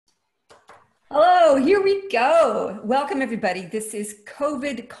Hello, here we go. Welcome, everybody. This is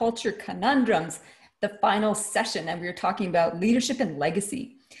COVID Culture Conundrums, the final session, and we're talking about leadership and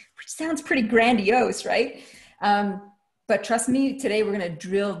legacy, which sounds pretty grandiose, right? But trust me, today we're going to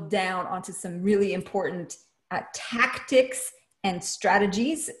drill down onto some really important tactics and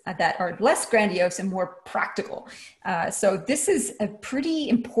strategies that are less grandiose and more practical. So this is a pretty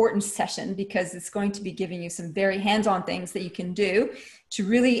important session because it's going to be giving you some very hands-on things that you can do to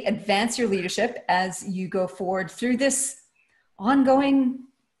really advance your leadership as you go forward through this ongoing,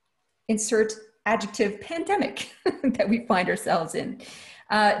 insert adjective, pandemic that we find ourselves in.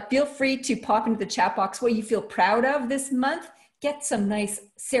 Feel free to pop into the chat box what you feel proud of this month. Get some nice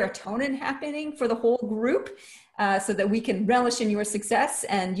serotonin happening for the whole group so that we can relish in your success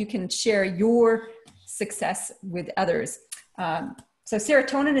and you can share your success with others. So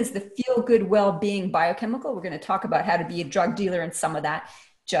serotonin is the feel-good well-being biochemical. We're going to talk about how to be a drug dealer and some of that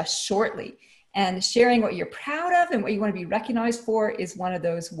just shortly. And sharing what you're proud of and what you want to be recognized for is one of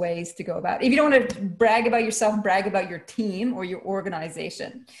those ways to go about it. If you don't want to brag about yourself, brag about your team or your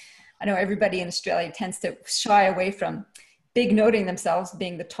organization. I know everybody in Australia tends to shy away from big noting themselves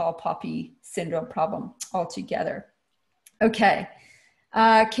being the tall poppy syndrome problem altogether. Okay.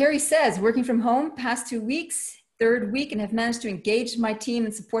 Carrie says, working from home past 2 weeks, third week, and have managed to engage my team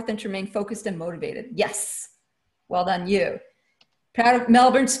and support them to remain focused and motivated. Yes. Well done, you. Proud of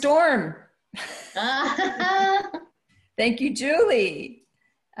Melbourne Storm. Thank you, Julie.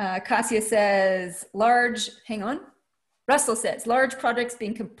 Cassia says, Russell says, large projects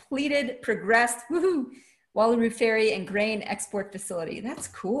being completed, progressed, woohoo. Wallaroo Ferry and grain export facility. That's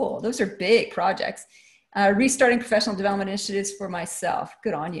cool. Those are big projects. Restarting professional development initiatives for myself.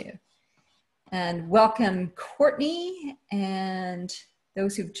 Good on you. And welcome, Courtney, and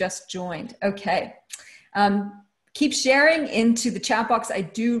those who've just joined. Okay. Keep sharing into the chat box. I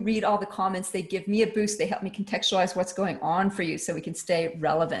do read all the comments. They give me a boost. They help me contextualize what's going on for you so we can stay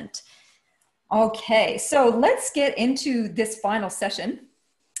relevant. Okay, so let's get into this final session.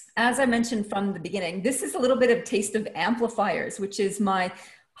 As I mentioned from the beginning, this is a little bit of Taste of Amplifiers, which is my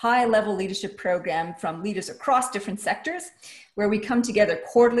high-level leadership program from leaders across different sectors, where we come together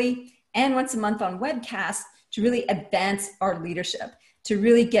quarterly and once a month on webcast to really advance our leadership, to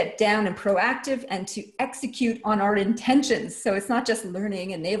really get down and proactive and to execute on our intentions. So it's not just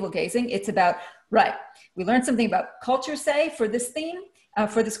learning and navel gazing. It's about, right, we learned something about culture, say, for this theme,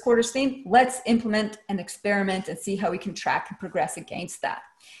 for this quarter's theme. Let's implement and experiment and see how we can track and progress against that.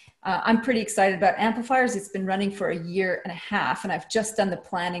 I'm pretty excited about Amplifiers. It's been running for 1.5 years, and I've just done the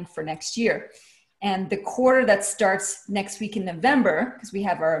planning for next year. And the quarter that starts next week in November, because we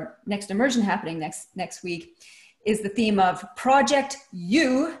have our next immersion happening next week, is the theme of Project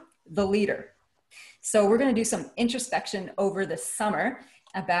You, the Leader. So we're going to do some introspection over the summer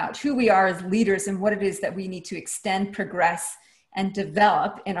about who we are as leaders and what it is that we need to extend, progress, and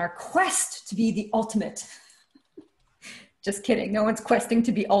develop in our quest to be the ultimate. Just kidding. No one's questing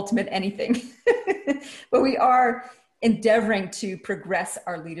to be ultimate anything, but we are endeavoring to progress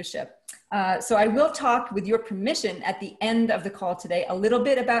our leadership. So I will talk, with your permission, at the end of the call today, a little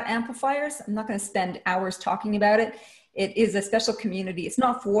bit about Amplifiers. I'm not going to spend hours talking about it. It is a special community. It's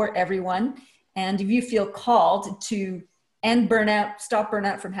not for everyone. And if you feel called to end burnout, stop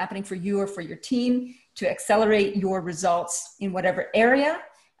burnout from happening for you or for your team, to accelerate your results in whatever area,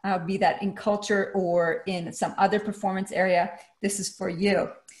 be that in culture or in some other performance area, this is for you.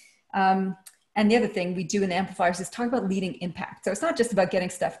 And the other thing we do in Amplifiers is talk about leading impact. So it's not just about getting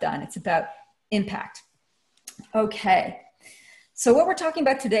stuff done, it's about impact. Okay, so what we're talking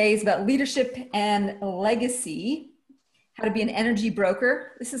about today is about leadership and legacy, how to be an energy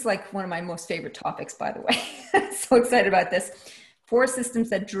broker. This is like one of my most favorite topics, by the way. I'm so excited about this. 4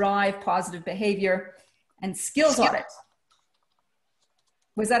 systems that drive positive behavior and skills audit.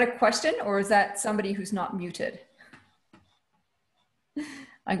 Was that a question, or is that somebody who's not muted?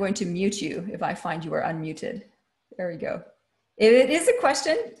 I'm going to mute you if I find you are unmuted. There we go. If it is a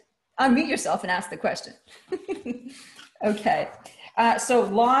question, unmute yourself and ask the question. Okay. So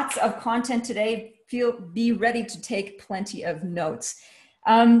lots of content today. Be ready to take plenty of notes.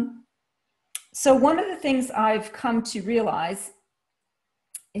 So one of the things I've come to realize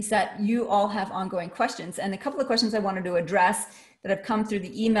is that you all have ongoing questions, and a couple of questions I wanted to address that have come through the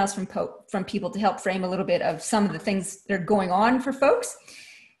emails from people to help frame a little bit of some of the things that are going on for folks.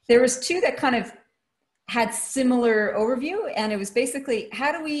 There was 2 that kind of had similar overview, and it was basically,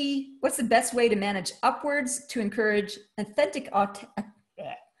 what's the best way to manage upwards to encourage authentic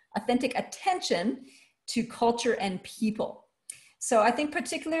attention to culture and people? So I think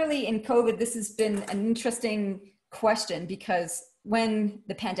particularly in COVID, this has been an interesting question because when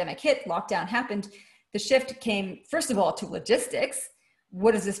the pandemic hit, lockdown happened, the shift came, first of all, to logistics.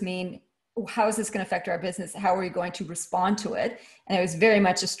 What does this mean? How is this going to affect our business? How are we going to respond to it? And it was very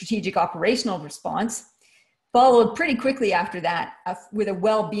much a strategic operational response, followed pretty quickly after that with a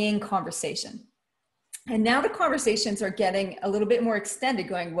well-being conversation. And now the conversations are getting a little bit more extended,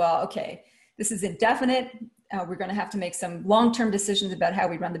 going, well, okay, this is indefinite. We're going to have to make some long-term decisions about how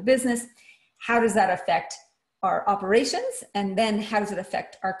we run the business. How does that affect our operations? And then how does it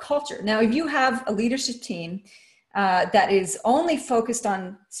affect our culture? Now, if you have a leadership team that is only focused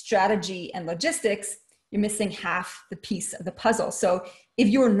on strategy and logistics, you're missing half the piece of the puzzle. So if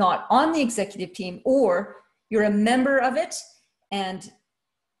you're not on the executive team, or you're a member of it and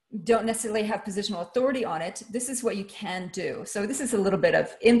don't necessarily have positional authority on it, this is what you can do. So this is a little bit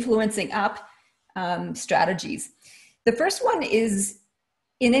of influencing up strategies. The first one is,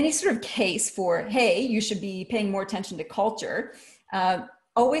 in any sort of case for, hey, you should be paying more attention to culture,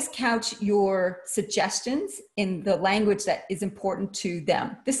 always couch your suggestions in the language that is important to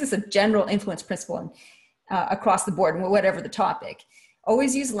them. This is a general influence principle across the board, whatever the topic.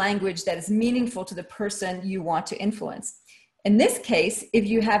 Always use language that is meaningful to the person you want to influence. In this case, if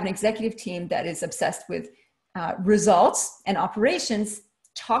you have an executive team that is obsessed with results and operations,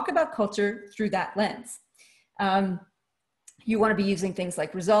 talk about culture through that lens. You want to be using things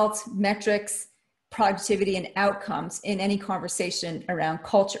like results, metrics, productivity, and outcomes in any conversation around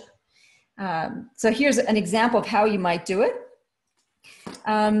culture. So here's an example of how you might do it.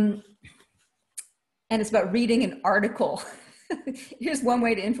 And it's about reading an article. Here's one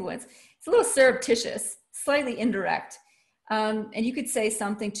way to influence. It's a little surreptitious, slightly indirect. And you could say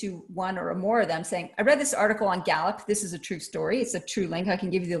something to one or more of them saying, I read this article on Gallup. This is a true story. It's a true link. I can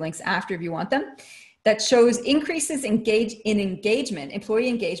give you the links after if you want them. That shows increases in engagement, employee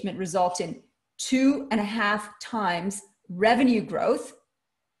engagement, result in 2.5 times revenue growth.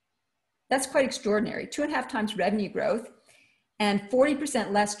 That's quite extraordinary. 2.5 times revenue growth and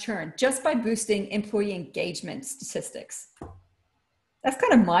 40% less churn just by boosting employee engagement statistics. That's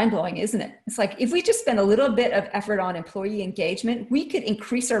kind of mind-blowing, isn't it? It's like, if we just spend a little bit of effort on employee engagement, we could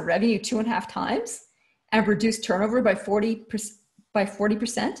increase our revenue 2.5 times and reduce turnover by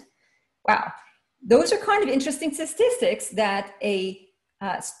 40%. Wow. Those are kind of interesting statistics that a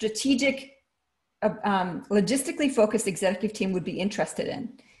strategic, logistically focused executive team would be interested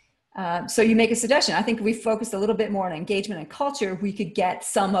in. So you make a suggestion. I think if we focused a little bit more on engagement and culture, we could get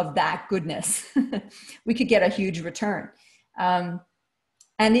some of that goodness. We could get a huge return.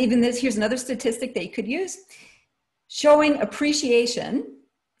 And even this, here's another statistic that you could use. Showing appreciation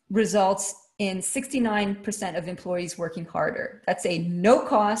results in 69% of employees working harder. That's a no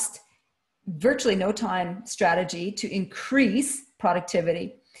cost, virtually no time strategy to increase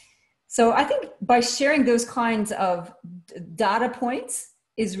productivity. So I think by sharing those kinds of data points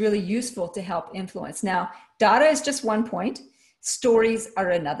is really useful to help influence. Now, data is just one point, stories are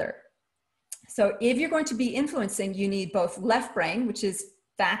another. So if you're going to be influencing, you need both left brain, which is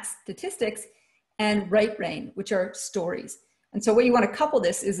facts, statistics, and right brain, which are stories. And so what you want to couple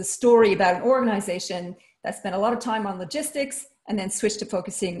this is a story about an organization that spent a lot of time on logistics and then switched to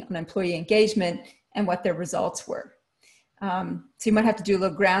focusing on employee engagement and what their results were. So you might have to do a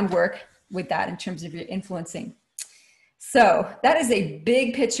little groundwork with that in terms of your influencing. So that is a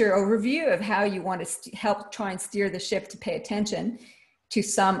big picture overview of how you want to help try and steer the ship to pay attention to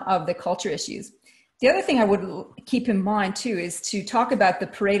some of the culture issues. The other thing I would keep in mind too is to talk about the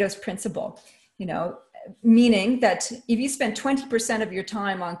Pareto's principle, meaning that if you spend 20% of your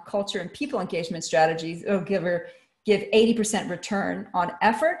time on culture and people engagement strategies, it'll give 80% return on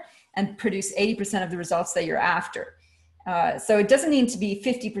effort and produce 80% of the results that you're after. So it doesn't need to be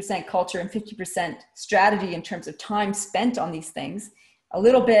 50% culture and 50% strategy in terms of time spent on these things. A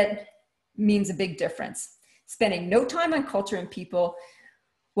little bit means a big difference. Spending no time on culture and people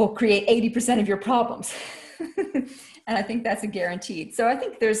will create 80% of your problems. And I think that's a guaranteed. So I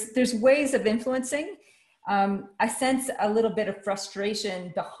think there's ways of influencing. I sense a little bit of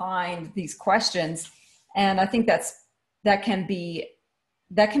frustration behind these questions. And I think that can be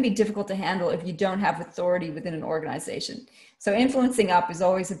difficult to handle if you don't have authority within an organization. So influencing up is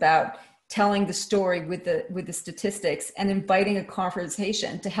always about telling the story with the statistics and inviting a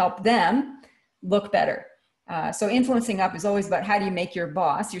conversation to help them look better. So influencing up is always about how do you make your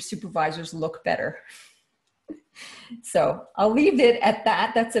boss, your supervisors look better. So I'll leave it at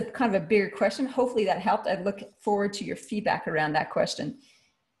that. That's a kind of a bigger question. Hopefully that helped. I look forward to your feedback around that question.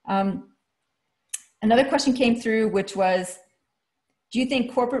 Another question came through, which was, do you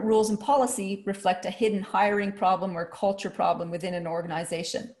think corporate rules and policy reflect a hidden hiring problem or culture problem within an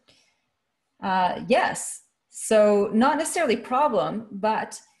organization? Yes. So not necessarily problem,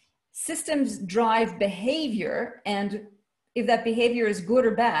 but systems drive behavior. And if that behavior is good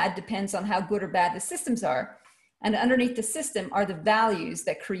or bad, depends on how good or bad the systems are. And underneath the system are the values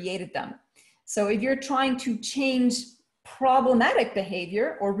that created them. So if you're trying to change problematic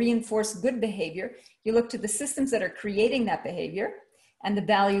behavior or reinforce good behavior, you look to the systems that are creating that behavior and the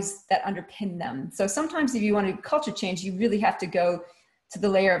values that underpin them. So sometimes if you want to culture change, you really have to go to the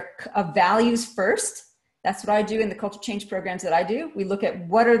layer of values first. That's what I do in the culture change programs that I do. We look at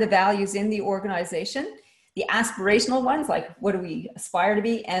what are the values in the organization, the aspirational ones, like what do we aspire to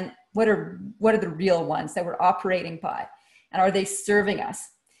be, and what are the real ones that we're operating by, and are they serving us?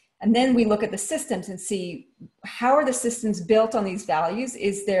 And then we look at the systems and see how are the systems built on these values?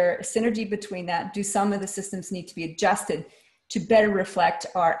 Is there a synergy between that? Do some of the systems need to be adjusted to better reflect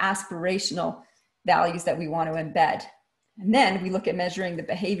our aspirational values that we want to embed? And then we look at measuring the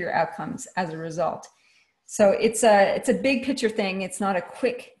behavior outcomes as a result. So it's a big picture thing. It's not a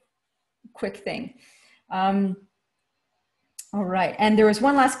quick thing. All right. And there was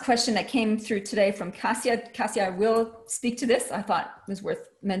one last question that came through today from Cassia. Cassia, I will speak to this. I thought it was worth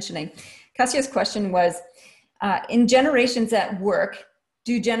mentioning. Cassia's question was, in generations at work,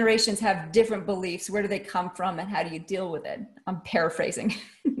 do generations have different beliefs? Where do they come from and how do you deal with it? I'm paraphrasing.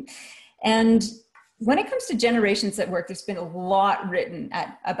 And when it comes to generations at work, there's been a lot written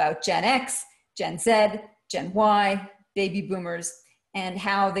about Gen X, Gen Z, Gen Y, baby boomers, and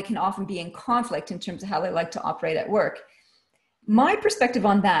how they can often be in conflict in terms of how they like to operate at work. My perspective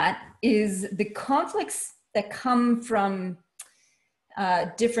on that is the conflicts that come from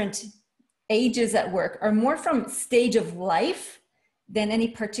different ages at work are more from stage of life than any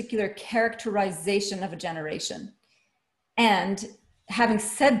particular characterization of a generation. And having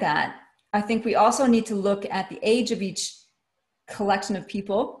said that, I think we also need to look at the age of each collection of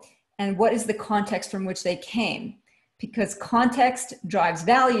people and what is the context from which they came, because context drives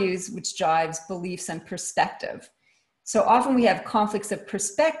values, which drives beliefs and perspective. So often we have conflicts of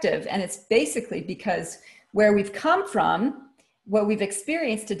perspective, and it's basically because where we've come from, what we've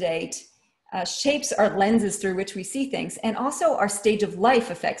experienced to date, shapes our lenses through which we see things, and also our stage of life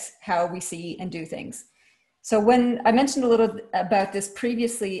affects how we see and do things. So when I mentioned a little about this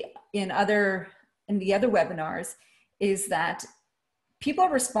previously in the other webinars, is that people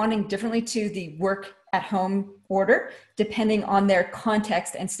are responding differently to the work at home order depending on their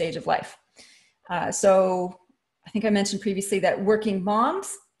context and stage of life. So I think I mentioned previously that working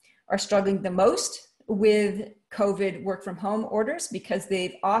moms are struggling the most with COVID work from home orders because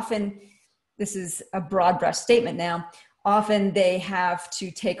they've often, this is a broad brush statement now, often they have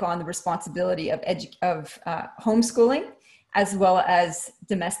to take on the responsibility of homeschooling, as well as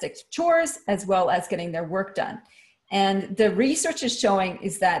domestic chores, as well as getting their work done. And the research is showing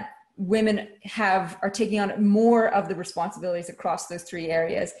is that women are taking on more of the responsibilities across those three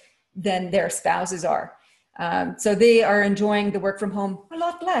areas than their spouses are. So they are enjoying the work from home a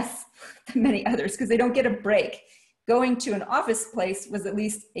lot less than many others because they don't get a break. Going to an office place was at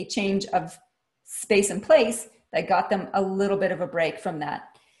least a change of space and place that got them a little bit of a break from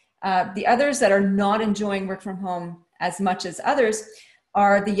that. The others that are not enjoying work from home as much as others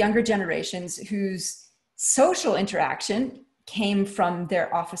are the younger generations whose social interaction came from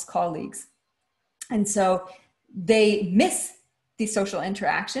their office colleagues. And so they miss the social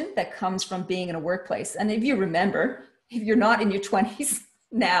interaction that comes from being in a workplace. And if you remember, if you're not in your 20s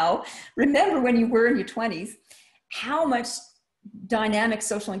now, remember when you were in your 20s, how much dynamic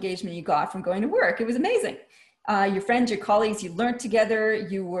social engagement you got from going to work. It was amazing. Your friends, your colleagues, you learned together,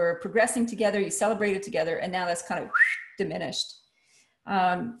 you were progressing together, you celebrated together, and now that's kind of diminished.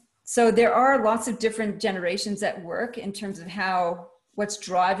 So there are lots of different generations at work in terms of what's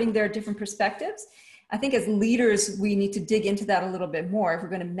driving their different perspectives. I think as leaders, we need to dig into that a little bit more if we're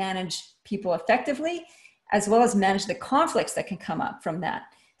going to manage people effectively, as well as manage the conflicts that can come up from that.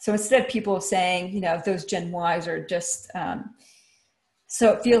 So instead of people saying, those Gen Ys are just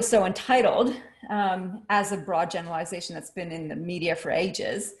feel so entitled, as a broad generalization that's been in the media for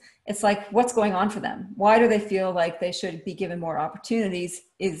ages, it's like, what's going on for them? Why do they feel like they should be given more opportunities?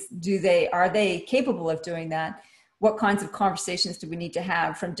 Are they capable of doing that? What kinds of conversations do we need to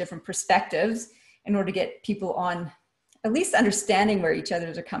have from different perspectives in order to get people on at least understanding where each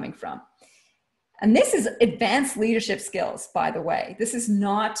others are coming from? And this is advanced leadership skills, by the way. This is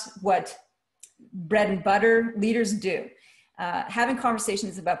not what bread and butter leaders do. Having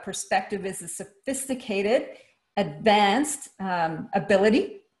conversations about perspective is a sophisticated, advanced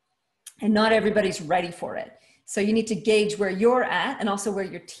ability, and not everybody's ready for it. So you need to gauge where you're at and also where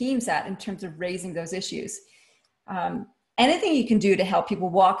your team's at in terms of raising those issues. Anything you can do to help people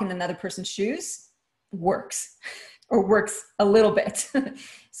walk in another person's shoes works or works a little bit.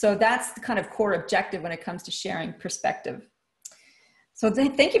 So that's the kind of core objective when it comes to sharing perspective. So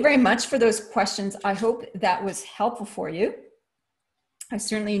thank you very much for those questions. I hope that was helpful for you. I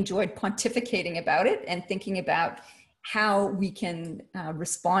certainly enjoyed pontificating about it and thinking about how we can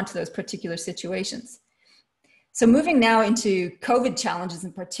respond to those particular situations. So moving now into COVID challenges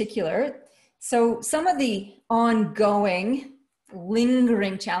in particular. So some of the ongoing,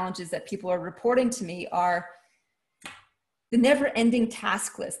 lingering challenges that people are reporting to me are the never-ending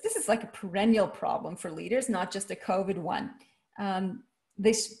task list. This is like a perennial problem for leaders, not just a COVID one.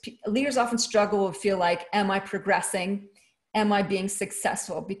 Leaders often struggle with feel like, am I progressing? Am I being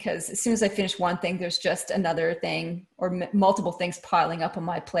successful? Because as soon as I finish one thing, there's just another thing or multiple things piling up on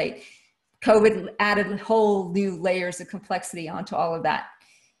my plate. COVID added whole new layers of complexity onto all of that.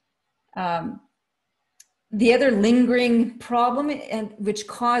 The other lingering problem, and which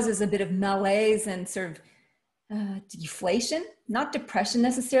causes a bit of malaise and sort of deflation, not depression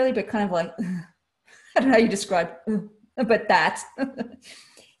necessarily, but kind of like, I don't know how you describe, but that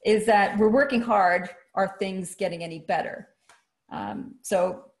is that we're working hard. Are things getting any better?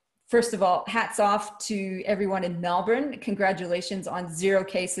 So first of all, hats off to everyone in Melbourne. Congratulations on 0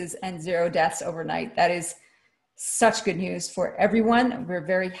 cases and 0 deaths overnight. That is such good news for everyone. We're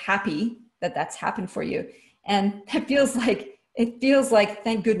very happy that that's happened for you. And it feels like,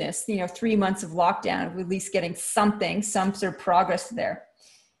 thank goodness, 3 months of lockdown, we're at least getting something, some sort of progress there.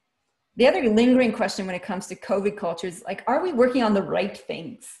 The other lingering question when it comes to COVID culture is like, are we working on the right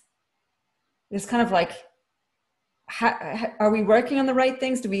things? It's kind of like, are we working on the right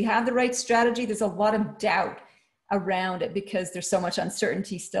things? Do we have the right strategy? There's a lot of doubt around it because there's so much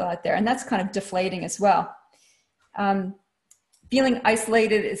uncertainty still out there. And that's kind of deflating as well. Feeling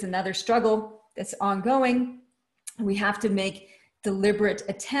isolated is another struggle that's ongoing. We have to make deliberate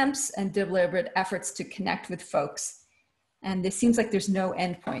attempts and deliberate efforts to connect with folks. And it seems like there's no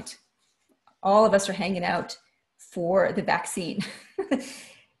end point. All of us are hanging out for the vaccine.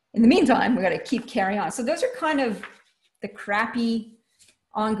 In the meantime, we got to keep carrying on. So those are kind of the crappy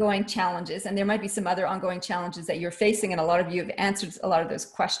ongoing challenges. And there might be some other ongoing challenges that you're facing. And a lot of you have answered a lot of those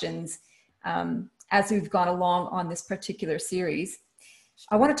questions as we've gone along on this particular series.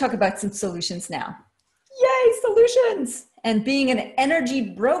 I want to talk about some solutions now. Yay, solutions! And being an energy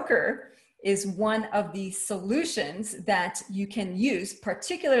broker is one of the solutions that you can use,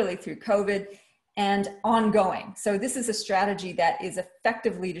 particularly through COVID and ongoing. So this is a strategy that is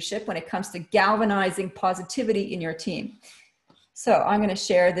effective leadership when it comes to galvanizing positivity in your team. So I'm going to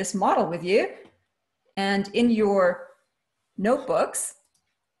share this model with you. And in your notebooks,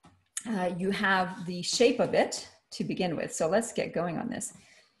 you have the shape of it to begin with. So let's get going on this.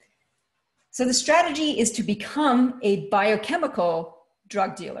 So the strategy is to become a biochemical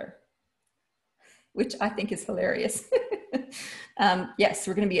drug dealer, which I think is hilarious. Yes,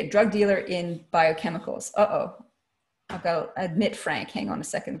 we're going to be a drug dealer in biochemicals. Uh-oh, I've got to admit, Frank, hang on a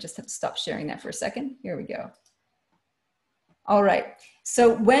second. Just have to stop sharing that for a second. Here we go. All right.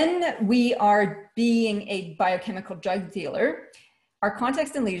 So when we are being a biochemical drug dealer, our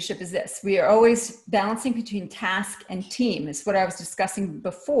context in leadership is this. We are always balancing between task and team. It's what I was discussing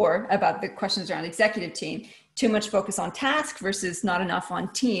before about the questions around executive team. Too much focus on task versus not enough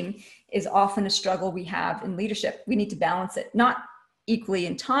on team is often a struggle we have in leadership. We need to balance it, not equally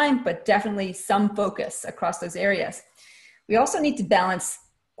in time, but definitely some focus across those areas. We also need to balance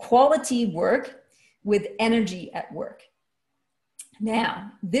quality work with energy at work.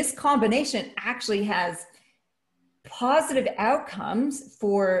 Now, this combination actually has positive outcomes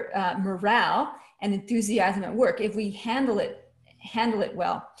for morale and enthusiasm at work if we handle it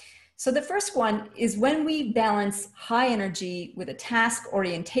well. So the first one is when we balance high energy with a task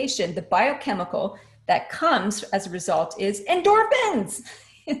orientation, the biochemical that comes as a result is endorphins.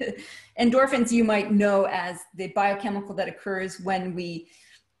 Endorphins you might know as the biochemical that occurs when we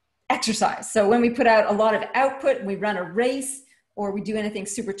exercise. So when we put out a lot of output, we run a race, or we do anything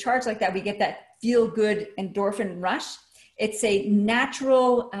supercharged like that, we get that feel-good endorphin rush. It's a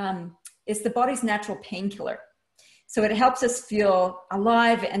natural, it's the body's natural painkiller. So it helps us feel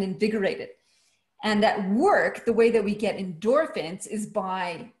alive and invigorated. And at work, the way that we get endorphins is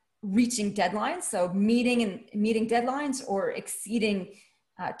by reaching deadlines. So meeting deadlines or exceeding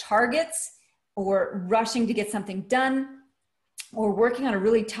targets, or rushing to get something done, or working on a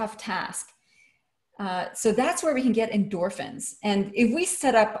really tough task. So that's where we can get endorphins. And if we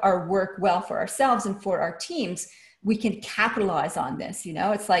set up our work well for ourselves and for our teams, we can capitalize on this.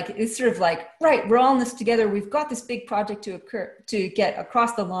 It's sort of like, right, we're all in this together. We've got this big project to get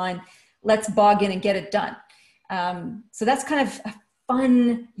across the line. Let's bog in and get it done. So that's kind of a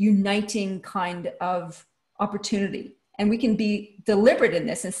fun, uniting kind of opportunity. And we can be deliberate in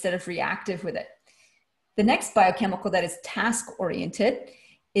this instead of reactive with it. The next biochemical that is task-oriented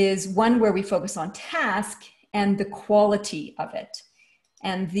is one where we focus on task and the quality of it.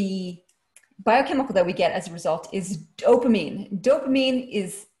 And the biochemical that we get as a result is dopamine. Dopamine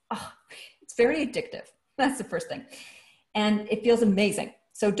is, it's very addictive. That's the first thing. And it feels amazing.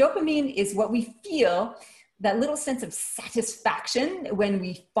 So dopamine is what we feel, that little sense of satisfaction when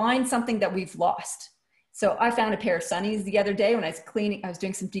we find something that we've lost. So I found a pair of sunnies the other day when I was cleaning, I was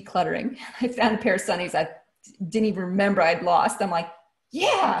doing some decluttering. I found a pair of sunnies I didn't even remember I'd lost. I'm like,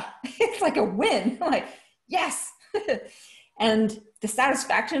 yeah, it's like a win. I'm like, yes. And the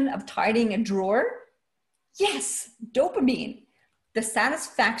satisfaction of tidying a drawer, yes, dopamine. The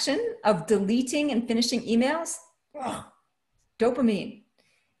satisfaction of deleting and finishing emails, dopamine.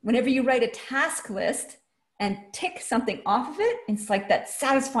 Whenever you write a task list and tick something off of it, it's like that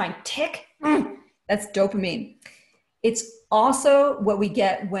satisfying tick, that's dopamine. It's also what we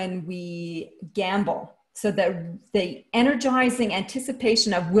get when we gamble. So that the energizing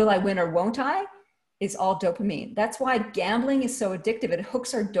anticipation of will I win or won't I is all dopamine. That's why gambling is so addictive. It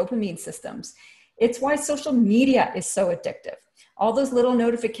hooks our dopamine systems. It's why social media is so addictive. All those little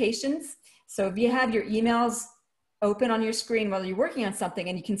notifications. So if you have your emails open on your screen while you're working on something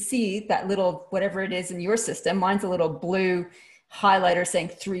and you can see that little, whatever it is in your system, mine's a little blue highlighter saying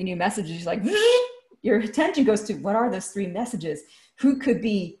 3 new messages, like your attention goes to, what are those 3 messages? Who could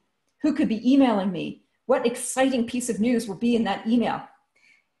be emailing me? What exciting piece of news will be in that email?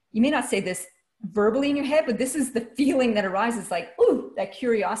 You may not say this verbally in your head, but this is the feeling that arises, like, ooh, that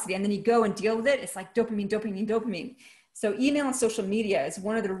curiosity. And then you go and deal with it. It's like dopamine, dopamine, dopamine. So email and social media is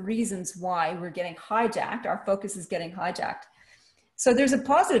one of the reasons why we're getting hijacked. Our focus is getting hijacked. So there's a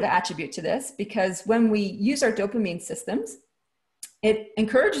positive attribute to this, because when we use our dopamine systems, it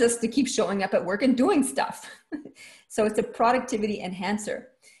encourages us to keep showing up at work and doing stuff. So it's a productivity enhancer.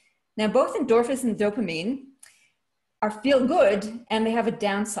 Now, both endorphins and dopamine are feel good, and they have a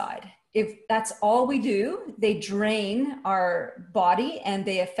downside. If that's all we do, they drain our body and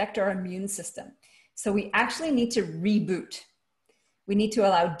they affect our immune system. So we actually need to reboot. We need to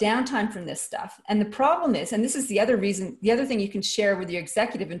allow downtime from this stuff. And the problem is, and this is the other reason, the other thing you can share with your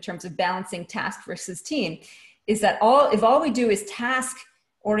executive in terms of balancing task versus team, is that if all we do is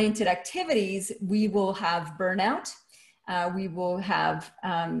task-oriented activities, we will have burnout. We will have,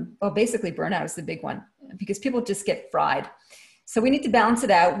 basically burnout is the big one, because people just get fried. So we need to balance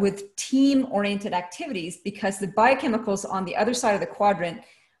it out with team-oriented activities, because the biochemicals on the other side of the quadrant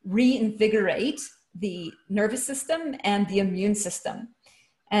reinvigorate the nervous system and the immune system.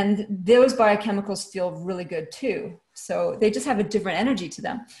 And those biochemicals feel really good too. So they just have a different energy to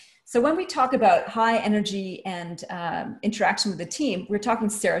them. So when we talk about high energy and interaction with the team, we're talking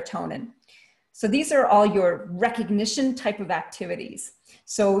serotonin. So these are all your recognition type of activities.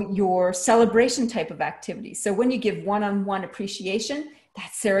 So your celebration type of activities. So when you give one-on-one appreciation,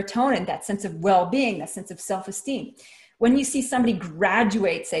 that's serotonin, that sense of well-being, that sense of self-esteem. When you see somebody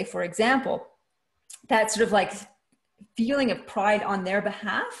graduate, say, for example, that sort of like feeling of pride on their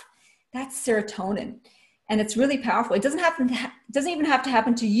behalf, that's serotonin. And it's really powerful. It doesn't even have to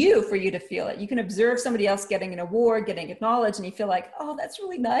happen to you for you to feel it. You can observe somebody else getting an award, getting acknowledged, and you feel like, oh, that's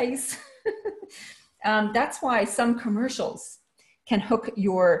really nice. That's why some commercials can hook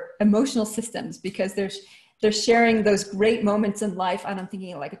your emotional systems, because they're sharing those great moments in life. I'm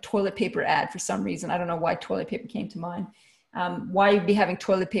thinking like a toilet paper ad for some reason. I don't know why toilet paper came to mind. Why you'd be having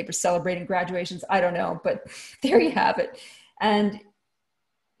toilet paper celebrating graduations, I don't know, but there you have it. And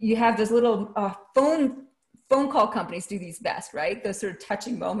you have those little phone call companies do these best, right? Those sort of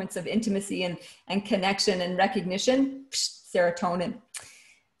touching moments of intimacy and connection and recognition, serotonin.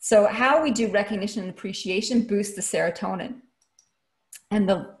 So how we do recognition and appreciation boosts the serotonin. And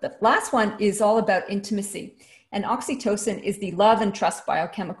the last one is all about intimacy. And oxytocin is the love and trust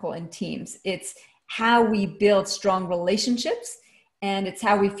biochemical in teams. It's how we build strong relationships, and it's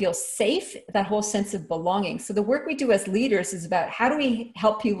how we feel safe, that whole sense of belonging. So the work we do as leaders is about how do we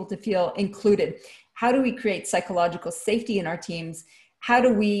help people to feel included? How do we create psychological safety in our teams? How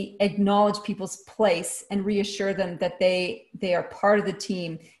do we acknowledge people's place and reassure them that they are part of the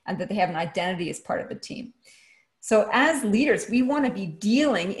team and that they have an identity as part of the team? So as leaders, we want to be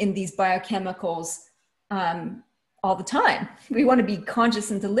dealing in these biochemicals all the time. We want to be conscious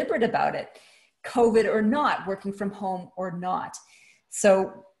and deliberate about it, COVID or not, working from home or not.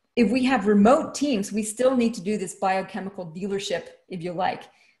 So if we have remote teams, we still need to do this biochemical dealership, if you like.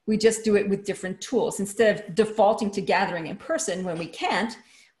 We just do it with different tools. Instead of defaulting to gathering in person when we can't,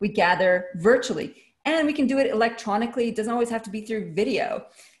 we gather virtually. And we can do it electronically. It doesn't always have to be through video.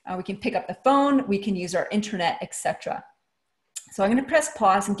 We can pick up the phone, we can use our internet, etc. So I'm going to press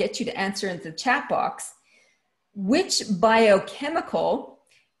pause and get you to answer into the chat box. Which biochemical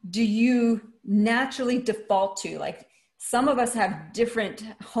do you naturally default to? Like, some of us have different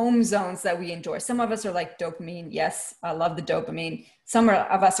home zones that we enjoy. Some of us are like dopamine. Yes, I love the dopamine. Some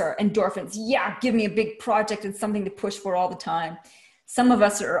of us are endorphins. Yeah, give me a big project and something to push for all the time. Some of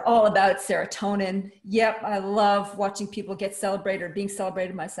us are all about serotonin. Yep, I love watching people get celebrated or being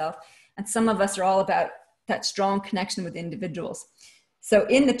celebrated myself. And some of us are all about that strong connection with individuals. So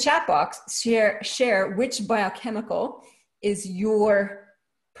in the chat box, share which biochemical is your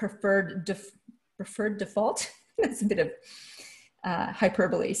preferred default. That's a bit of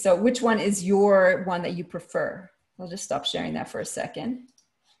hyperbole. So which one is your one that you prefer? I'll just stop sharing that for a second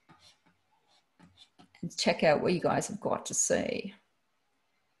and check out what you guys have got to say.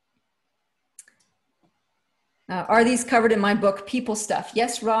 Are these covered in my book, People Stuff?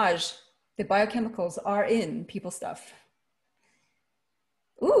 Yes, Raj, the biochemicals are in People Stuff.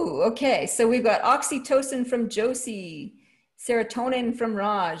 Ooh, okay. So we've got oxytocin from Josie, serotonin from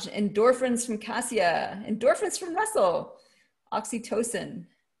Raj, endorphins from Cassia, endorphins from Russell, oxytocin,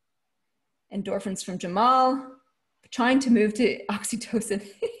 endorphins from Jamal, trying to move to oxytocin.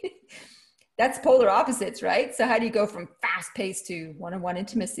 That's polar opposites, right? So how do you go from fast paced to one-on-one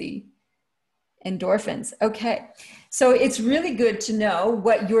intimacy? Endorphins. Okay. So it's really good to know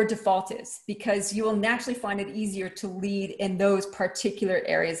what your default is, because you will naturally find it easier to lead in those particular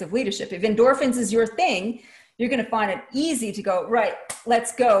areas of leadership. If endorphins is your thing, you're going to find it easy to go, right,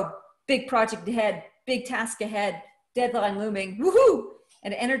 let's go. Big project ahead, big task ahead, deadline looming, woohoo!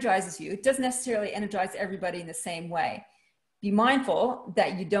 And it energizes you. It doesn't necessarily energize everybody in the same way. Be mindful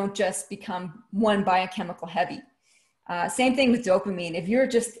that you don't just become one biochemical heavy. Same thing with dopamine. If you're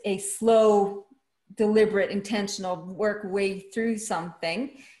just a slow, deliberate, intentional work way through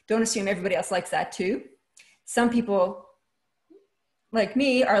something, don't assume everybody else likes that too. Some people, like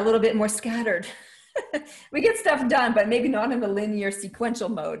me, are a little bit more scattered. We get stuff done, but maybe not in a linear sequential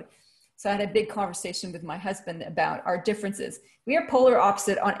mode. So I had a big conversation with my husband about our differences. We are polar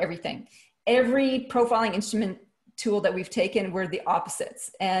opposite on everything. Every profiling instrument tool that we've taken, we're the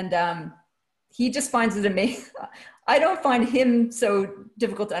opposites. And he just finds it amazing. I don't find him so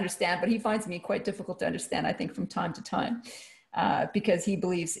difficult to understand, but he finds me quite difficult to understand, I think, from time to time, because he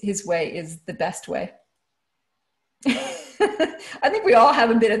believes his way is the best way. I think we all have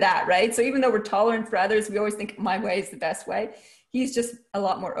a bit of that, right? So even though we're tolerant for others, we always think my way is the best way. He's just a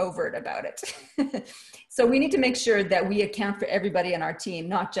lot more overt about it. So we need to make sure that we account for everybody on our team,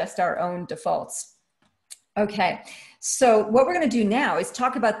 not just our own defaults. Okay, so what we're going to do now is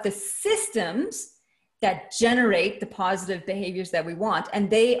talk about the systems that generate the positive behaviors that we want, and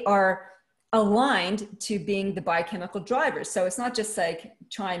they are aligned to being the biochemical drivers. So it's not just like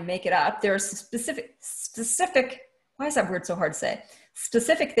try and make it up. There are specific, why is that word so hard to say?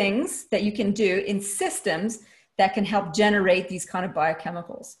 Specific things that you can do in systems that can help generate these kind of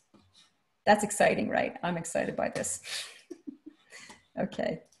biochemicals. That's exciting, right? I'm excited by this.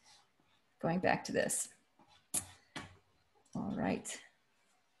 Okay, going back to this. All right.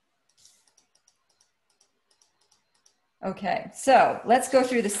 Okay, so let's go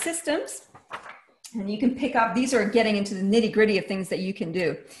through the systems, and you can pick up, these are getting into the nitty gritty of things that you can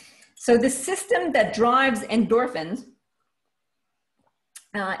do. So the system that drives endorphins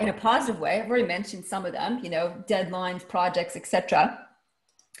in a positive way, I've already mentioned some of them, you know, deadlines, projects, etc.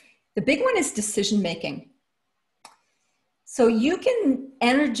 The big one is decision-making. So you can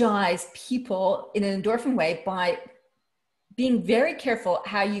energize people in an endorphin way by being very careful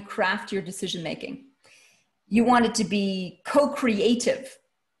how you craft your decision-making. You want it to be co-creative,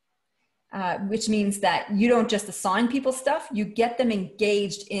 which means that you don't just assign people stuff, you get them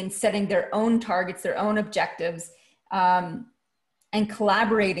engaged in setting their own targets, their own objectives, and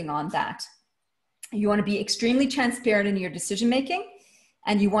collaborating on that. You want to be extremely transparent in your decision-making,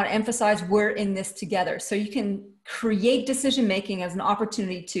 and you want to emphasize we're in this together. So you can create decision-making as an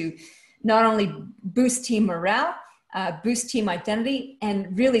opportunity to not only boost team morale, boost team identity,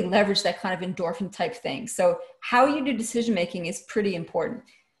 and really leverage that kind of endorphin type thing. So how you do decision-making is pretty important.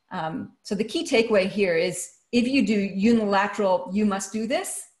 So the key takeaway here is if you do unilateral, you must do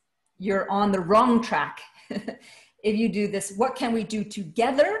this, you're on the wrong track. If you do this, what can we do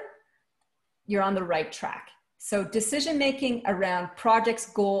together? You're on the right track. So decision-making around projects,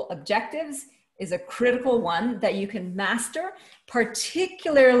 goal, objectives is a critical one that you can master,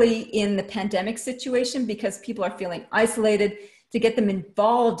 particularly in the pandemic situation, because people are feeling isolated. To get them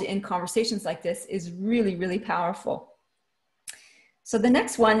involved in conversations like this is really, really powerful. So the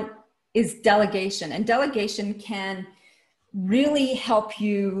next one is delegation. And delegation can really help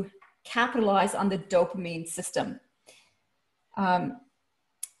you capitalize on the dopamine system.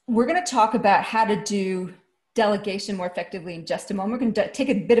 We're going to talk about how to do delegation more effectively in just a moment. We're going to take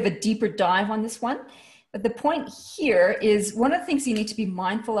a bit of a deeper dive on this one. But the point here is one of the things you need to be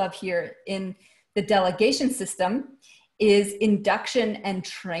mindful of here in the delegation system is induction and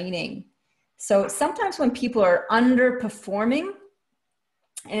training. So sometimes when people are underperforming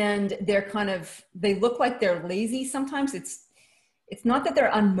and they look like they're lazy, sometimes it's not that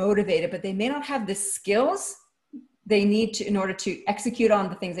they're unmotivated, but they may not have the skills they need to in order to execute on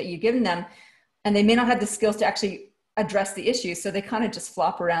the things that you've given them. And they may not have the skills to actually address the issues. So they kind of just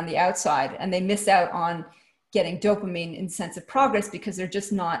flop around the outside and they miss out on getting dopamine in sense of progress because they're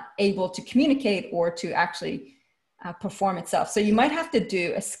just not able to communicate or to actually perform itself. So you might have to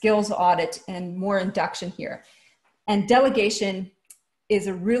do a skills audit and more induction here. And delegation is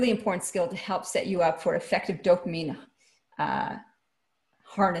a really important skill to help set you up for effective dopamine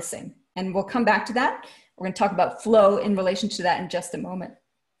harnessing. And we'll come back to that. We're going to talk about flow in relation to that in just a moment.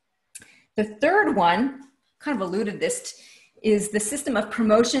 The third one, kind of alluded this, is the system of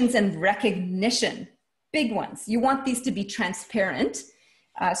promotions and recognition. Big ones. You want these to be transparent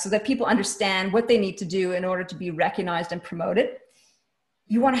so that people understand what they need to do in order to be recognized and promoted.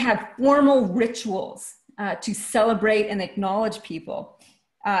 You want to have formal rituals to celebrate and acknowledge people.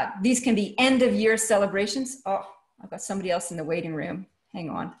 These can be end of year celebrations. Oh, I've got somebody else in the waiting room. Hang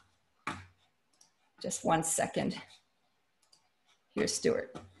on. Just 1 second. Here's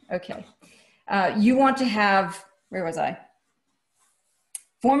Stuart. Okay. You want to have, where was I?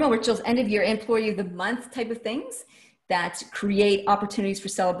 Formal rituals, end of year, employee of the month type of things that create opportunities for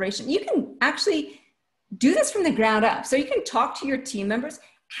celebration. You can actually do this from the ground up. So you can talk to your team members.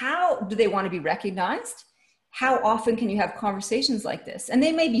 How do they want to be recognized? How often can you have conversations like this? And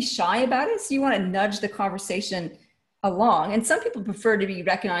they may be shy about it, so you want to nudge the conversation along. And some people prefer to be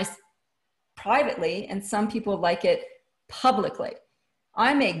recognized privately, and some people like it publicly.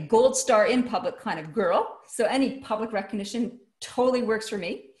 I'm a gold star in public kind of girl, so any public recognition totally works for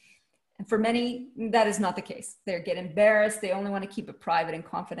me. And for many, that is not the case. They get embarrassed. They only want to keep it private and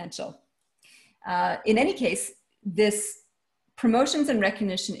confidential. In any case, this promotions and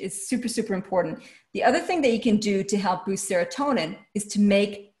recognition is super, super important. The other thing that you can do to help boost serotonin is to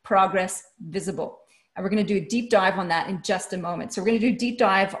make progress visible. And we're going to do a deep dive on that in just a moment. So we're going to do a deep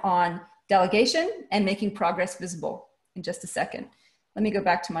dive on delegation and making progress visible in just a second. Let me go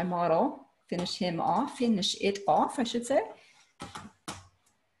back to my model, finish it off, I should say.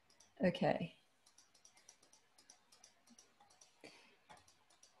 Okay.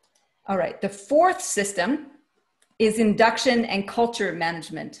 All right, the fourth system is induction and culture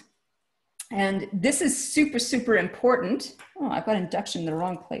management. And this is super, super important. Oh, I've got induction in the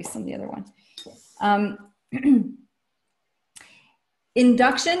wrong place on the other one.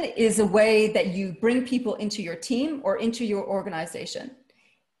 Induction is a way that you bring people into your team or into your organization.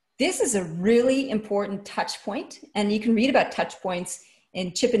 This is a really important touch point, and you can read about touch points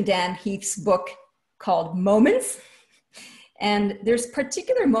in Chip and Dan Heath's book called Moments. And there's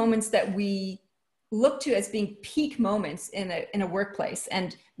particular moments that we look to as being peak moments in a workplace.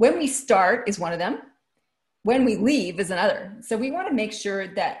 And when we start is one of them. When we leave is another. So we want to make sure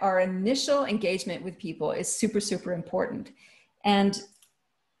that our initial engagement with people is super, super important. And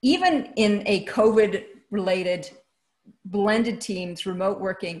even in a COVID-related blended teams, remote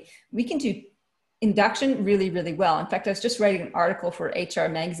working, we can do induction really, really well. In fact, I was just writing an article for HR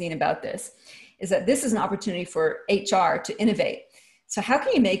Magazine about this, is that this is an opportunity for HR to innovate. So how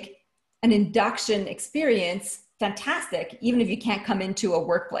can you make an induction experience fantastic, even if you can't come into a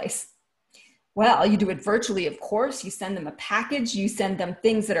workplace? Well, you do it virtually, of course. You send them a package. You send them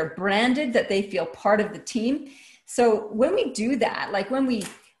things that are branded, that they feel part of the team. So when we do that, like when we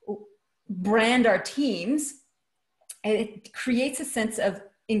brand our teams, it creates a sense of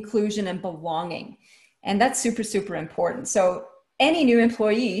inclusion and belonging. And that's super, super important. So any new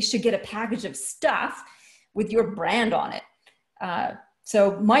employee should get a package of stuff with your brand on it.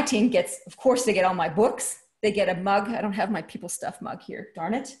 So my team gets, of course, they get all my books. They get a mug. I don't have my people stuff mug here.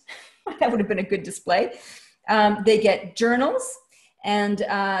 Darn it. That would have been a good display. They get journals, and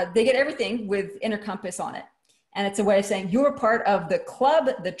they get everything with Inner Compass on it. And it's a way of saying you're part of the club,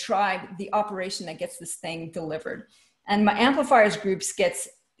 the tribe, the operation that gets this thing delivered. And my amplifiers groups gets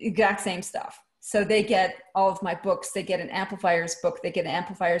the exact same stuff. So they get all of my books. They get an amplifiers book. They get an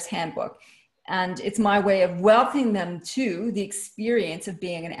amplifiers handbook. And it's my way of welcoming them to the experience of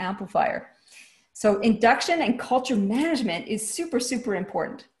being an amplifier. So induction and culture management is super, super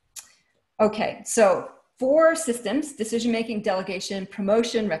important. Okay, so 4 systems: decision-making, delegation,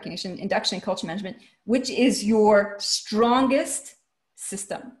 promotion, recognition, induction, and culture management. Which is your strongest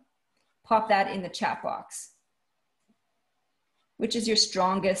system? Pop that in the chat box. Which is your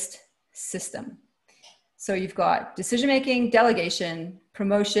strongest system? So you've got decision-making, delegation,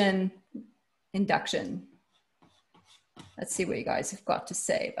 promotion, induction. Let's see what you guys have got to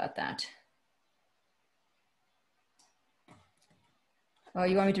say about that. Oh,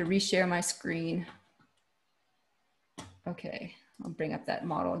 you want me to reshare my screen? Okay, I'll bring up that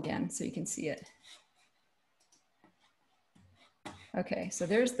model again so you can see it. Okay, so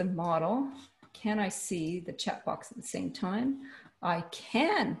there's the model. Can I see the chat box at the same time? I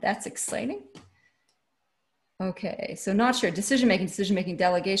can. That's exciting. Okay, so not sure. Decision-making,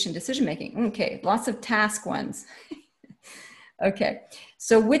 delegation, decision-making. Okay, lots of task ones. Okay,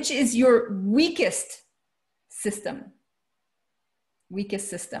 so which is your weakest system? Weakest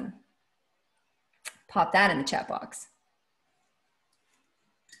system. Pop that in the chat box.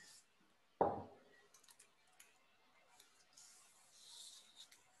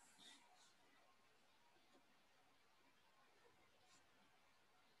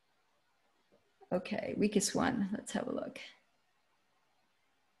 Okay, weakest one. Let's have a look.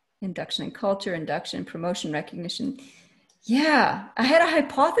 Induction and culture, induction, promotion, recognition. Yeah, I had a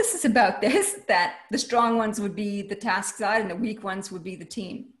hypothesis about this, that the strong ones would be the task side and the weak ones would be the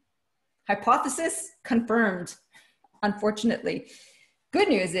team. Hypothesis confirmed, unfortunately. Good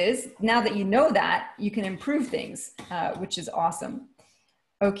news is, now that you know that, you can improve things, which is awesome.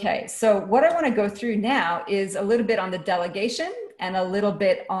 Okay, so what I want to go through now is a little bit on the delegation and a little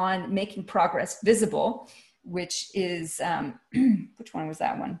bit on making progress visible, which is, which one was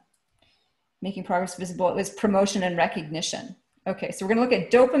that one? Making progress visible, it was promotion and recognition. Okay, so we're gonna look at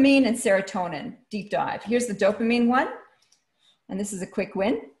dopamine and serotonin, deep dive. Here's the dopamine one, and this is a quick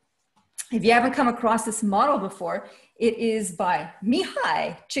win. If you haven't come across this model before, it is by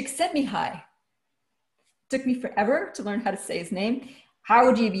Mihai Csikszentmihalyi. Took me forever to learn how to say his name. How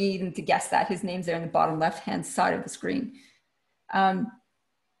would you be even to guess that? His name's there in the bottom left-hand side of the screen.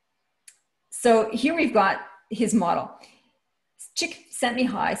 So here we've got his model.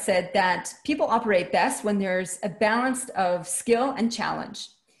 Csikszentmihalyi said that people operate best when there's a balance of skill and challenge.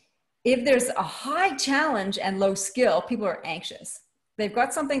 If there's a high challenge and low skill, people are anxious. They've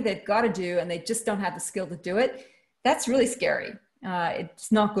got something they've got to do and they just don't have the skill to do it. That's really scary.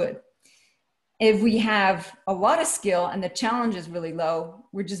 It's not good. If we have a lot of skill and the challenge is really low,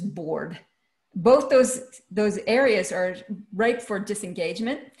 we're just bored. Both those areas are ripe for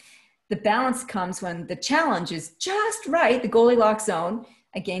disengagement. The balance comes when the challenge is just right, the Goldilocks zone,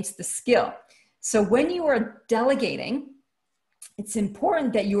 against the skill. So when you are delegating, it's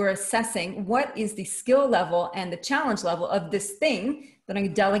important that you are assessing what is the skill level and the challenge level of this thing that I'm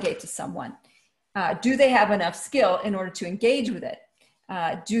going to delegate to someone. Do they have enough skill in order to engage with it?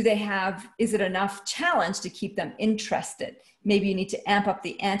 Is it enough challenge to keep them interested? Maybe you need to amp up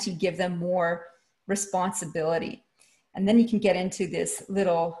the ante, give them more responsibility. And then you can get into this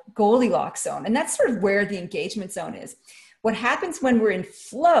little Goldilocks zone. And that's sort of where the engagement zone is. What happens when we're in